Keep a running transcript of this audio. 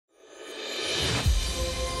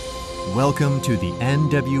Welcome to the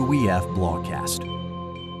NWEF Blogcast.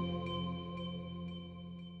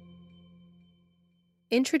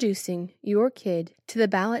 Introducing Your Kid to the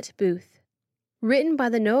Ballot Booth. Written by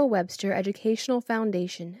the Noah Webster Educational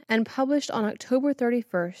Foundation and published on October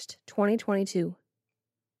 31st, 2022.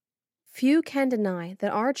 Few can deny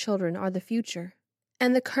that our children are the future,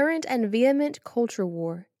 and the current and vehement culture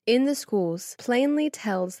war in the schools plainly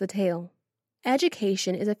tells the tale.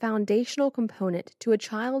 Education is a foundational component to a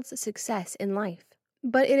child's success in life,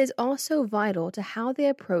 but it is also vital to how they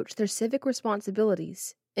approach their civic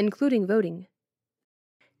responsibilities, including voting.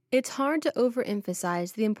 It's hard to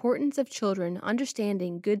overemphasize the importance of children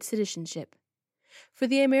understanding good citizenship. For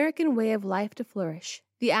the American way of life to flourish,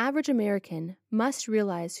 the average American must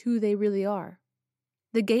realize who they really are.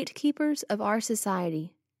 The gatekeepers of our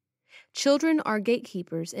society. Children are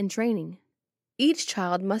gatekeepers in training. Each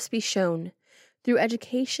child must be shown, through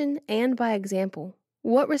education and by example,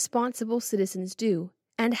 what responsible citizens do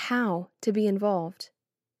and how to be involved.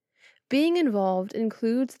 Being involved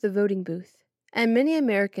includes the voting booth, and many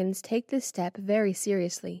Americans take this step very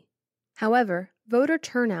seriously. However, voter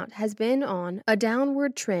turnout has been on a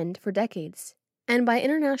downward trend for decades, and by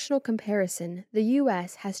international comparison, the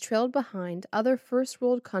U.S. has trailed behind other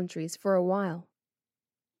first-world countries for a while.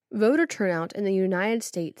 Voter turnout in the United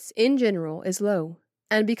States in general is low,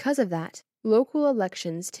 and because of that, local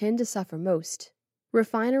elections tend to suffer most.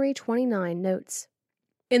 Refinery 29 notes.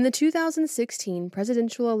 In the 2016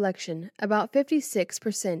 presidential election, about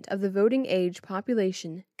 56% of the voting age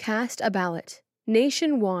population cast a ballot.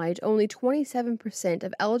 Nationwide, only 27%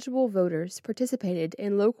 of eligible voters participated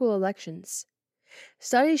in local elections.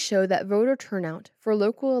 Studies show that voter turnout for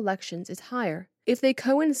local elections is higher if they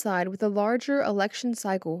coincide with a larger election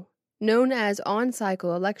cycle, known as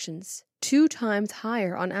on-cycle elections, 2 times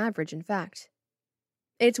higher on average, in fact.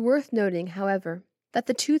 It's worth noting, however, that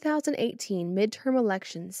the 2018 midterm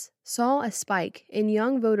elections saw a spike in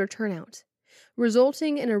young voter turnout,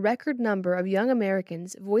 resulting in a record number of young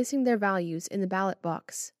Americans voicing their values in the ballot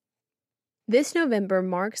box. This November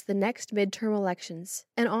marks the next midterm elections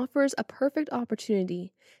and offers a perfect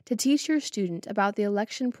opportunity to teach your student about the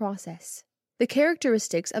election process, the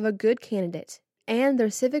characteristics of a good candidate, and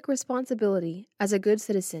their civic responsibility as a good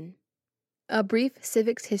citizen. A brief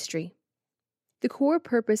civics history. The core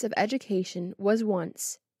purpose of education was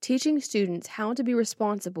once teaching students how to be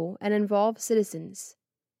responsible and involved citizens.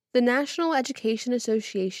 The National Education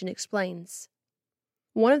Association explains,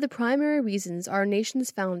 one of the primary reasons our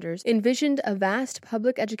nation's founders envisioned a vast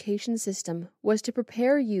public education system was to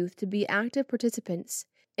prepare youth to be active participants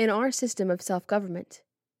in our system of self-government.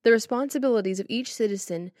 The responsibilities of each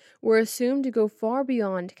citizen were assumed to go far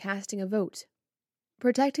beyond casting a vote.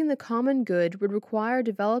 Protecting the common good would require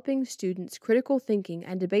developing students' critical thinking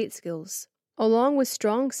and debate skills, along with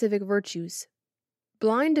strong civic virtues.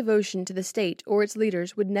 Blind devotion to the state or its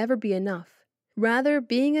leaders would never be enough. Rather,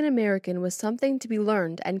 being an American was something to be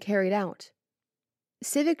learned and carried out.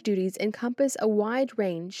 Civic duties encompass a wide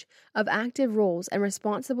range of active roles and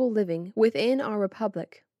responsible living within our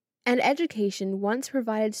republic, and education once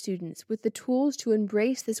provided students with the tools to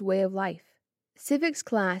embrace this way of life. Civics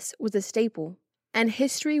class was a staple, and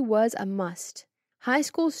history was a must. High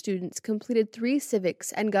school students completed 3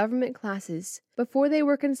 civics and government classes before they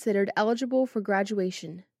were considered eligible for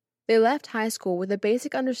graduation. They left high school with a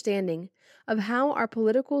basic understanding of how our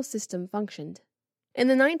political system functioned. In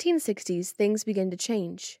the 1960s, things began to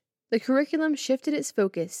change. The curriculum shifted its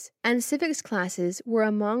focus, and civics classes were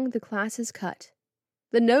among the classes cut.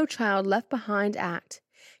 The No Child Left Behind Act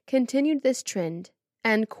continued this trend,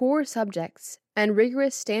 and core subjects and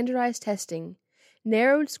rigorous standardized testing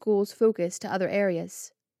narrowed schools' focus to other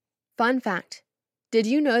areas. Fun fact, did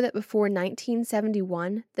you know that before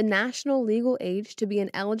 1971, the national legal age to be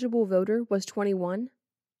an eligible voter was 21?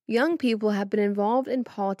 Young people have been involved in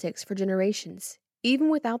politics for generations,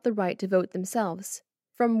 even without the right to vote themselves.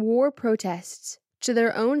 From war protests to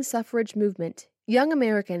their own suffrage movement, young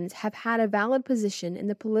Americans have had a valid position in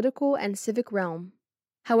the political and civic realm.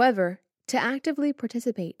 However, to actively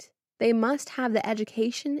participate, they must have the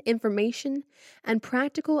education, information, and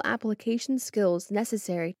practical application skills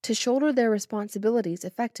necessary to shoulder their responsibilities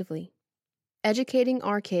effectively. Educating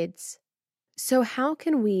our kids. So how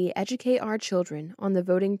can we educate our children on the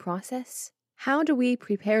voting process? How do we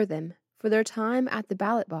prepare them for their time at the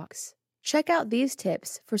ballot box? Check out these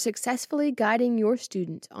tips for successfully guiding your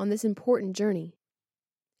student on this important journey.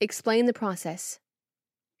 Explain the process.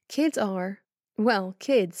 Kids are, well,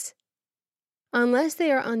 kids. Unless they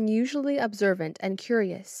are unusually observant and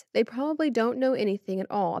curious, they probably don't know anything at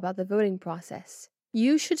all about the voting process.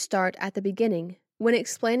 You should start at the beginning when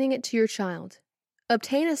explaining it to your child.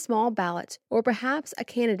 Obtain a small ballot, or perhaps a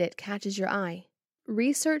candidate catches your eye.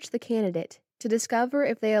 Research the candidate to discover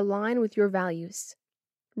if they align with your values.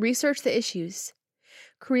 Research the issues.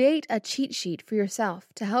 Create a cheat sheet for yourself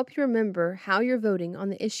to help you remember how you're voting on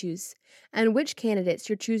the issues and which candidates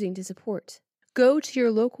you're choosing to support. Go to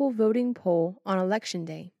your local voting poll on Election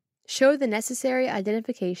Day. Show the necessary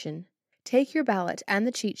identification. Take your ballot and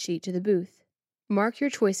the cheat sheet to the booth. Mark your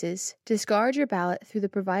choices. Discard your ballot through the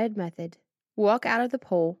provided method. Walk out of the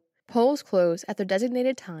poll. Polls close at their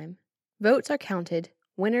designated time. Votes are counted.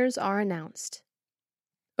 Winners are announced.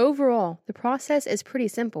 Overall, the process is pretty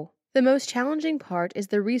simple. The most challenging part is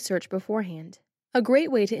the research beforehand. A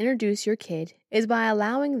great way to introduce your kid is by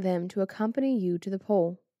allowing them to accompany you to the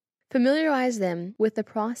poll. Familiarize them with the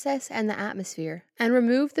process and the atmosphere, and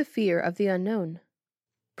remove the fear of the unknown.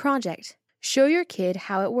 Project. Show your kid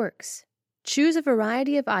how it works. Choose a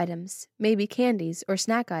variety of items, maybe candies or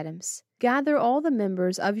snack items. Gather all the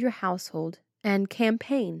members of your household and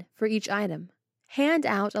campaign for each item. Hand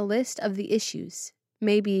out a list of the issues,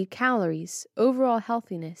 maybe calories, overall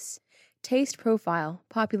healthiness, taste profile,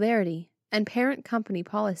 popularity, and parent company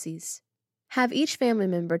policies. Have each family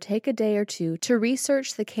member take a day or two to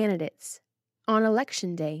research the candidates. On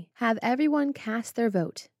Election Day, have everyone cast their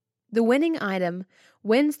vote. The winning item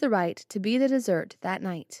wins the right to be the dessert that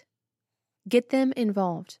night. Get them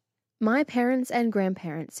involved. My parents and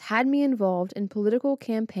grandparents had me involved in political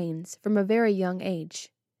campaigns from a very young age.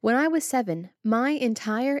 When I was 7, my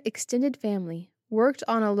entire extended family worked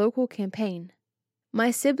on a local campaign. My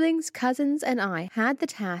siblings, cousins, and I had the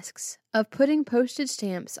tasks of putting postage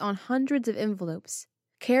stamps on hundreds of envelopes,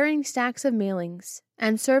 carrying stacks of mailings,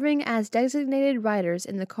 and serving as designated riders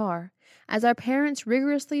in the car as our parents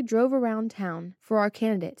rigorously drove around town for our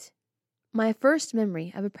candidate. My first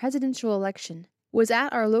memory of a presidential election was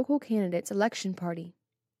at our local candidate's election party.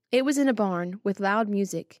 It was in a barn with loud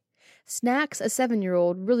music, snacks a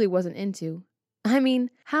 7-year-old really wasn't into. I mean,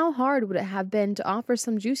 how hard would it have been to offer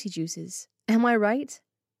some juicy juices? Am I right?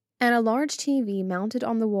 And a large TV mounted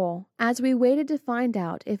on the wall as we waited to find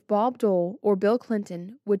out if Bob Dole or Bill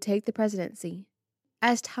Clinton would take the presidency.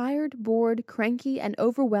 As tired, bored, cranky, and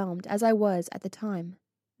overwhelmed as I was at the time,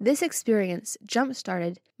 this experience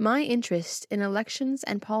jump-started my interest in elections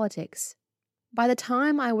and politics. By the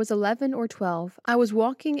time I was 11 or 12, I was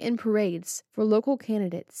walking in parades for local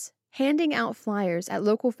candidates, handing out flyers at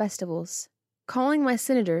local festivals, calling my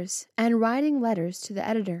senators, and writing letters to the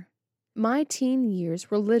editor. My teen years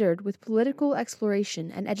were littered with political exploration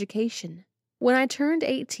and education. When I turned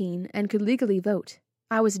 18 and could legally vote,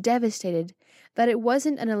 I was devastated that it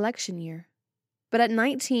wasn't an election year. But at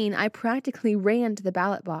 19, I practically ran to the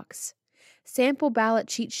ballot box, sample ballot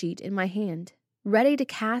cheat sheet in my hand, ready to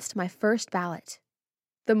cast my first ballot.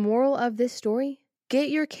 The moral of this story? Get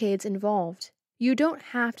your kids involved. You don't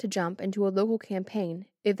have to jump into a local campaign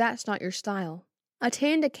if that's not your style.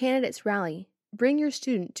 Attend a candidate's rally, bring your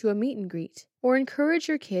student to a meet and greet, or encourage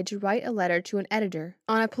your kid to write a letter to an editor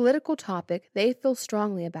on a political topic they feel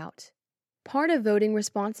strongly about. Part of voting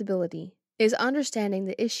responsibility is understanding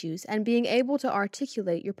the issues and being able to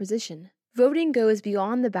articulate your position. Voting goes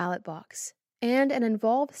beyond the ballot box, and an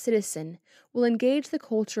involved citizen will engage the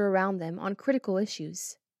culture around them on critical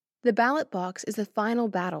issues. The ballot box is the final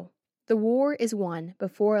battle. The war is won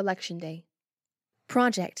before Election Day.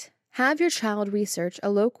 Project. Have your child research a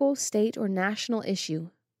local, state, or national issue.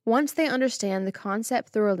 Once they understand the concept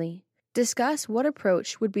thoroughly, discuss what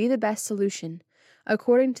approach would be the best solution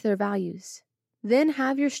according to their values. Then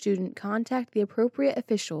have your student contact the appropriate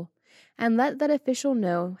official and let that official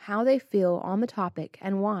know how they feel on the topic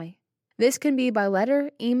and why. This can be by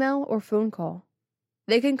letter, email, or phone call.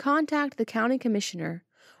 They can contact the county commissioner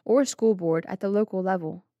or school board at the local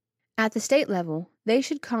level. At the state level, they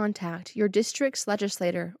should contact your district's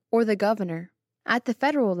legislator or the governor. At the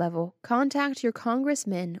federal level, contact your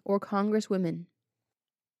congressmen or congresswomen.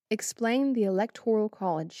 Explain the Electoral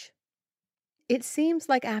College. It seems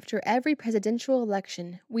like after every presidential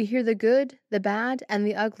election, we hear the good, the bad, and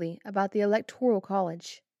the ugly about the Electoral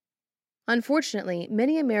College. Unfortunately,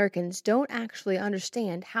 many Americans don't actually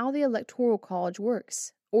understand how the Electoral College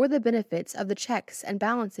works or the benefits of the checks and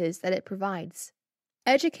balances that it provides.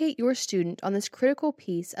 Educate your student on this critical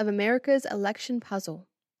piece of America's election puzzle.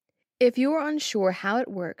 If you're unsure how it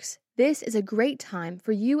works, this is a great time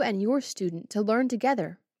for you and your student to learn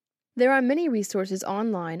together. There are many resources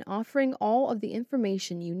online offering all of the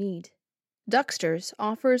information you need. Ducksters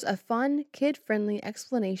offers a fun, kid-friendly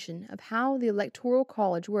explanation of how the Electoral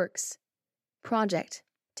College works. Project.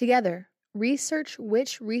 Together, research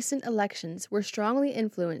which recent elections were strongly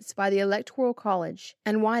influenced by the Electoral College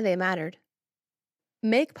and why they mattered.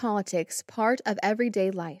 Make politics part of everyday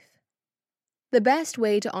life. The best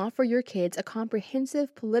way to offer your kids a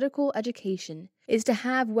comprehensive political education is to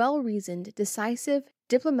have well-reasoned, decisive,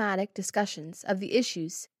 diplomatic discussions of the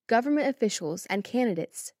issues, government officials, and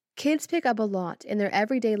candidates. Kids pick up a lot in their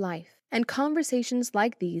everyday life, and conversations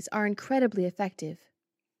like these are incredibly effective.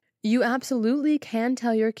 You absolutely can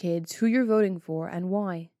tell your kids who you're voting for and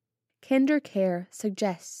why. KinderCare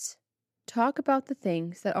suggests: talk about the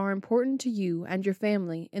things that are important to you and your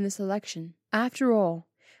family in this election. After all,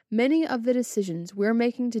 many of the decisions we're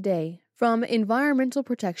making today, from environmental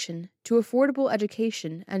protection to affordable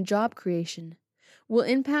education and job creation, will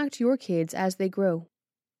impact your kids as they grow.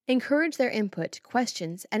 Encourage their input,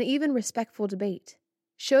 questions, and even respectful debate.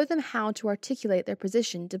 Show them how to articulate their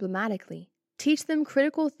position diplomatically. Teach them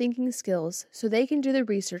critical thinking skills so they can do the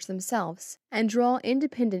research themselves and draw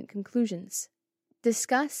independent conclusions.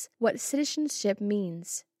 Discuss what citizenship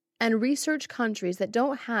means, and research countries that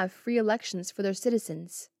don't have free elections for their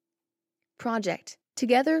citizens. Project: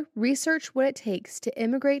 together, research what it takes to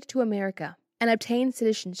immigrate to America and obtain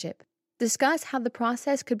citizenship. Discuss how the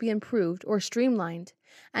process could be improved or streamlined,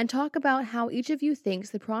 and talk about how each of you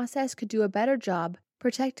thinks the process could do a better job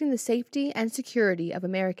protecting the safety and security of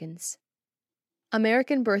Americans.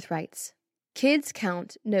 American Birthrights. Kids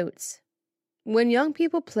Count notes: when young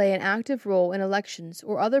people play an active role in elections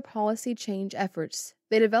or other policy change efforts,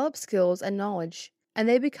 they develop skills and knowledge, and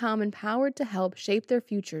they become empowered to help shape their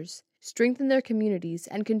futures, strengthen their communities,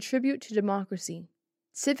 and contribute to democracy.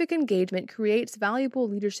 Civic engagement creates valuable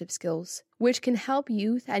leadership skills, which can help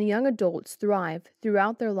youth and young adults thrive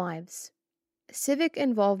throughout their lives. Civic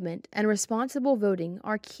involvement and responsible voting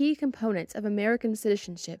are key components of American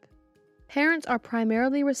citizenship. Parents are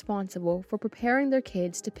primarily responsible for preparing their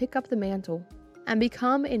kids to pick up the mantle and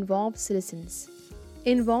become involved citizens.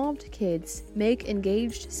 Involved kids make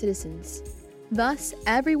engaged citizens. Thus,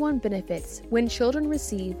 everyone benefits when children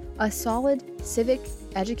receive a solid civic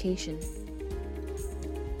education.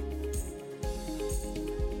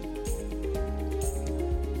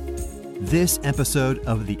 This episode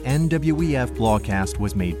of the NWEF Blogcast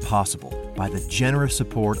was made possible by the generous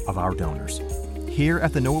support of our donors. Here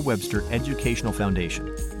at the Noah Webster Educational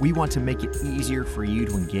Foundation, we want to make it easier for you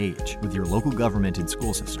to engage with your local government and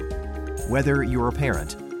school system. Whether you're a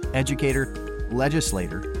parent, educator,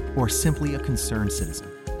 legislator, or simply a concerned citizen.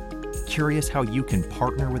 Curious how you can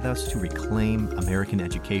partner with us to reclaim American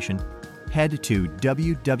education? Head to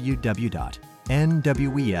www.nwef.org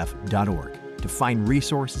to find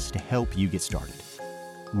resources to help you get started.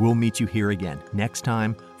 We'll meet you here again next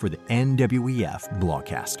time for the NWEF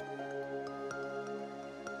Blogcast.